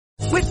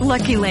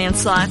Lucky Land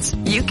Slots,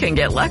 you can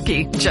get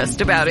lucky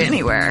just about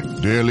anywhere.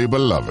 Dearly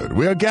beloved,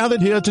 we are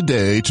gathered here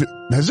today to...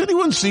 Has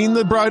anyone seen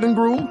the bride and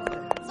groom?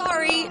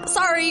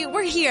 Sorry,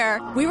 we're here.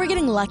 We were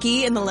getting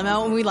lucky in the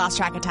limo and we lost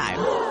track of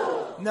time.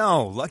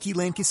 No, Lucky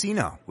Land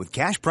Casino, with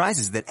cash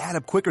prizes that add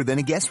up quicker than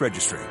a guest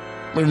registry.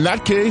 In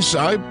that case,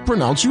 I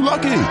pronounce you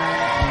lucky.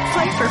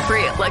 Play for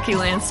free at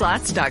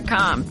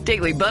LuckyLandSlots.com.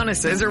 Daily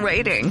bonuses are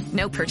waiting.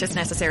 No purchase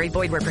necessary.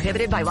 Void where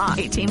prohibited by law.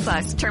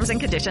 18+. Terms and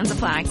conditions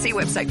apply. See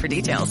website for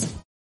details.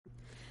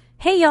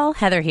 Hey y'all,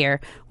 Heather here.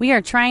 We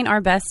are trying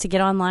our best to get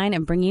online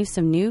and bring you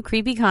some new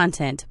creepy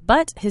content,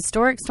 but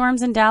historic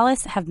storms in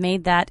Dallas have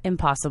made that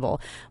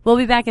impossible. We'll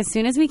be back as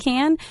soon as we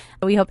can.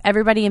 We hope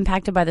everybody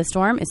impacted by the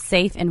storm is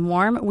safe and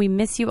warm. We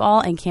miss you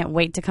all and can't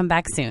wait to come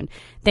back soon.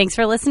 Thanks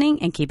for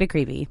listening and keep it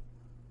creepy.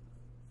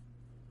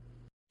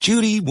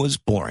 Judy was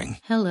boring.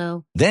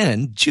 Hello.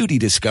 Then Judy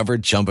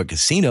discovered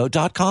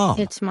ChumbaCasino.com.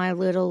 It's my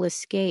little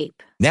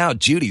escape. Now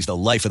Judy's the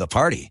life of the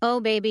party. Oh,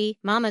 baby,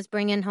 mama's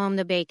bringing home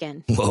the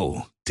bacon.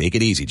 Whoa, take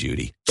it easy,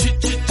 Judy.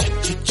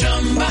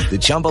 The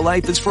Chumba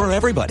life is for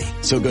everybody.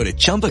 So go to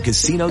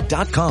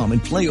ChumbaCasino.com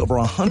and play over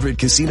 100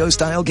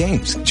 casino-style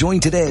games. Join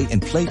today and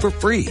play for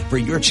free for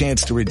your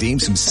chance to redeem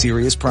some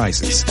serious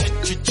prizes.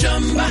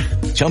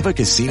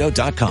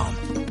 ChumbaCasino.com.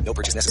 No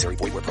purchase necessary.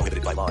 Void where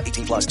prohibited by law.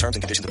 18+. Terms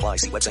and conditions apply.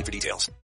 See website for details.